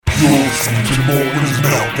listening to the Morgan's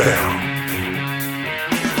Meltdown.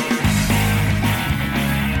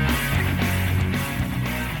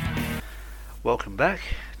 Welcome back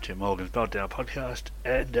to Morgan's Meltdown podcast,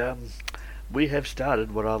 and we have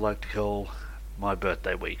started what I like to call my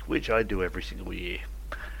birthday week, which I do every single year.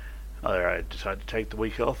 I decided to take the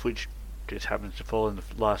week off, which just happens to fall in the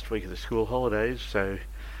last week of the school holidays, so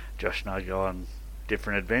Josh and I go on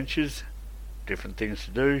different adventures, different things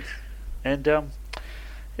to do, and I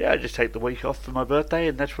just take the week off for my birthday,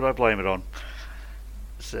 and that's what I blame it on.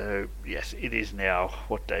 So yes, it is now.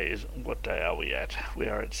 What day are we at? We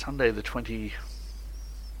are at Sunday the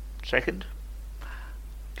 22nd.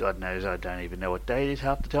 God knows I don't even know what day it is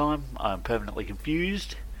half the time. I'm permanently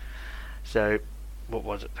confused. So what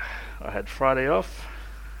was it? I had Friday off.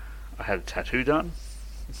 I had a tattoo done,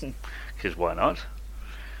 because why not?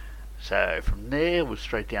 So from there was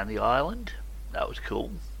straight down the island. That was cool.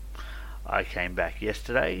 I came back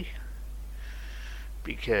yesterday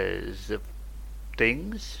because of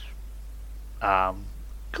things. Caught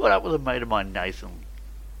up with a mate of mine, Nathan,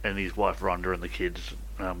 and his wife Rhonda and the kids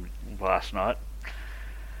last night.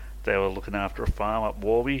 They were looking after a farm up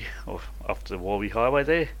Warby, or off the Warby Highway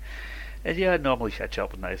there. And I normally catch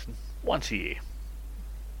up with Nathan once a year.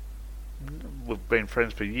 We've been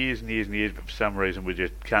friends for years and years and years, but for some reason we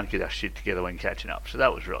just can't get our shit together when catching up. So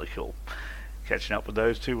that was really cool. Catching up with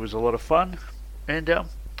those two was a lot of fun. And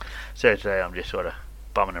so today I'm just sort of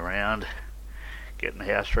bumming around, getting the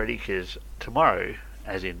house ready, because tomorrow,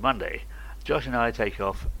 as in Monday, Josh and I take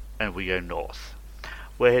off and we go north.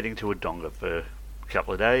 We're heading to Wodonga for a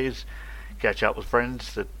couple of days, catch up with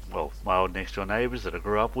friends my old next door neighbours that I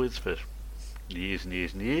grew up with for years and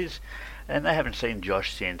years and years, and they haven't seen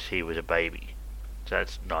Josh since he was a baby. So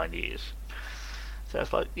that's 9 years. So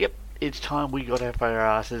it's like, yep, it's time we got off our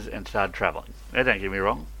asses and started travelling. Now don't get me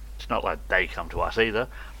wrong, it's not like they come to us either,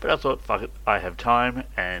 but I thought, fuck it, I have time,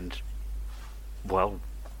 and I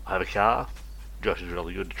have a car. Josh is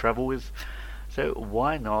really good to travel with, so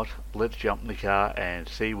why not let's jump in the car and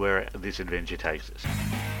see where this adventure takes us.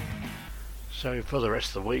 So for the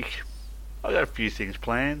rest of the week, I've got a few things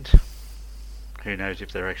planned. Who knows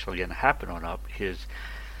if they're actually going to happen or not, because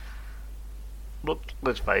look,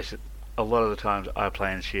 let's face it, a lot of the times I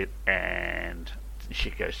plan shit and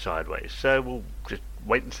shit goes sideways, so we'll just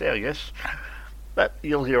wait and see, I guess. But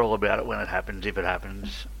you'll hear all about it when it happens, if it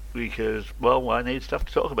happens, because, I need stuff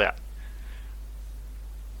to talk about.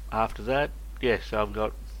 After that, yes, I've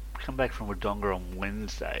come back from Wodonga on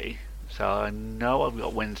Wednesday, so I know I've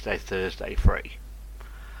got Wednesday, Thursday free.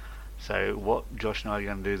 So what Josh and I are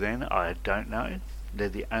going to do then, I don't know. They're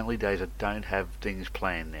the only days I don't have things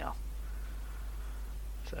planned now.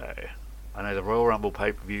 So I know the Royal Rumble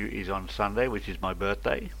pay-per-view is on Sunday, which is my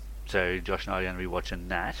birthday, so Josh and I are going to be watching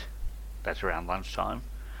that. That's around lunchtime,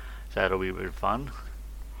 so that'll be a bit of fun.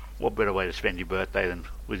 What better way to spend your birthday than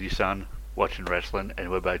with your son watching wrestling, and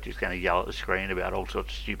we're both just going to yell at the screen about all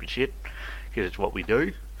sorts of stupid shit, because it's what we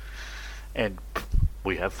do, and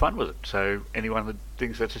we have fun with it. So anyone that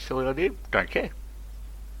thinks that's a silly idea, don't care.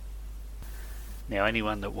 Now,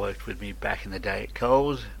 anyone that worked with me back in the day at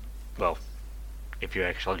Coles, if you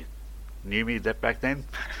actually knew me back then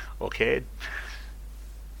or cared,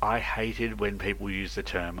 I hated when people use the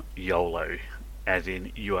term YOLO, as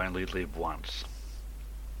in you only live once.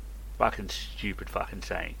 Fucking stupid fucking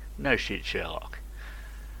saying. No shit, Sherlock.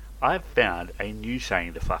 I've found a new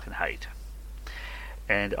saying to fucking hate,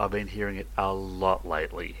 and I've been hearing it a lot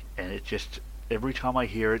lately, and it just, every time I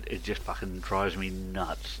hear it, it just fucking drives me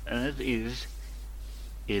nuts. And it is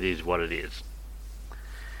what it is.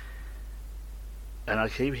 And I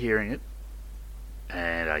keep hearing it,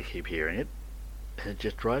 and it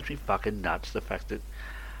just drives me fucking nuts, the fact that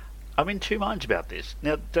I'm in two minds about this.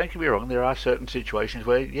 Now, don't get me wrong, there are certain situations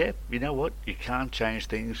where, you know what, you can't change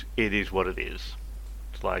things, it is what it is.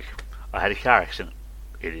 It's like, I had a car accident,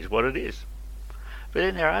 it is what it is. But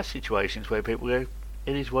then there are situations where people go,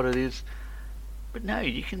 it is what it is, but no,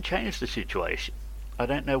 you can change the situation. I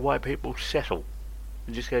don't know why people settle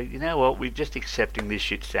and just go, you know what, we're just accepting this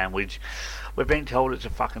shit sandwich. We're being told it's a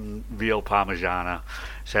fucking veal parmigiana,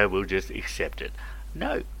 so we'll just accept it.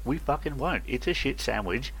 No, we fucking won't. It's a shit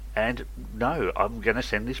sandwich, and no, I'm going to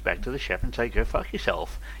send this back to the chef and say, go fuck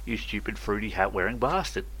yourself, you stupid fruity hat wearing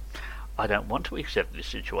bastard. I don't want to accept this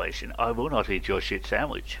situation. I will not eat your shit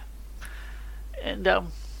sandwich. And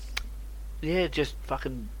it just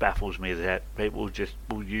fucking baffles me that people just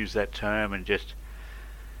will use that term and just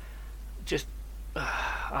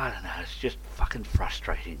I don't know, it's just fucking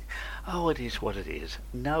frustrating. Oh, it is what it is.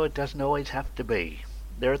 No, it doesn't always have to be.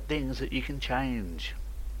 There are things that you can change.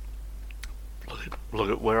 Look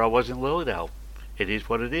at where I was in Lilydale. It is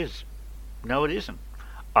what it is. No, it isn't.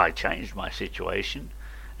 I changed my situation.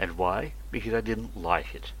 And why? Because I didn't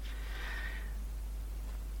like it.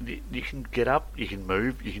 You can get up, you can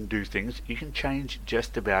move, you can do things, you can change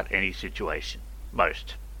just about any situation.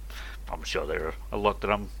 Most. I'm sure there are a lot that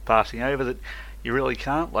I'm passing over that you really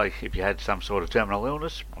can't, like if you had some sort of terminal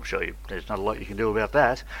illness, I'm sure there's not a lot you can do about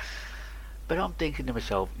that. But I'm thinking to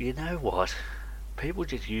myself, you know what? People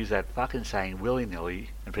just use that fucking saying willy-nilly,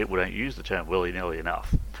 and people don't use the term willy-nilly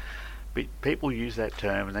enough. But people use that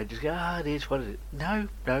term and they just go, it is what it is. No,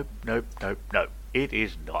 no, no, no, no. It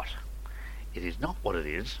is not. It is not what it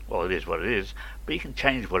is. Well, it is what it is, but you can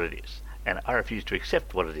change what it is. And I refuse to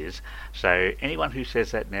accept what it is. So anyone who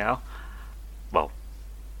says that now, well,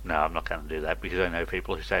 no, I'm not going to do that because I know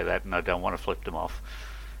people who say that and I don't want to flip them off.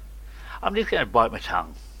 I'm just going to bite my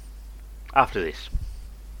tongue after this.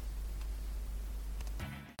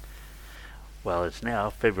 Well, it's now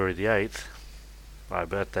February the 8th. My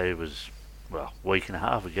birthday was, well, a week and a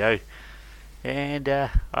half ago. And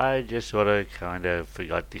I just sort of kind of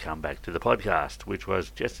forgot to come back to the podcast, which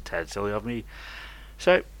was just a tad silly of me.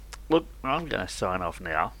 So, look, I'm going to sign off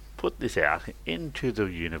now, put this out into the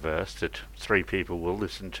universe that 3 people will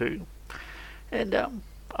listen to, and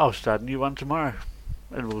I'll start a new one tomorrow.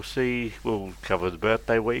 And we'll cover the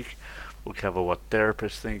birthday week, we'll cover what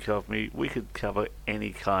therapists think of me, we could cover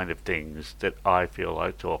any kind of things that I feel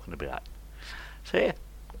like talking about. So yeah,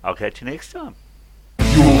 I'll catch you next time.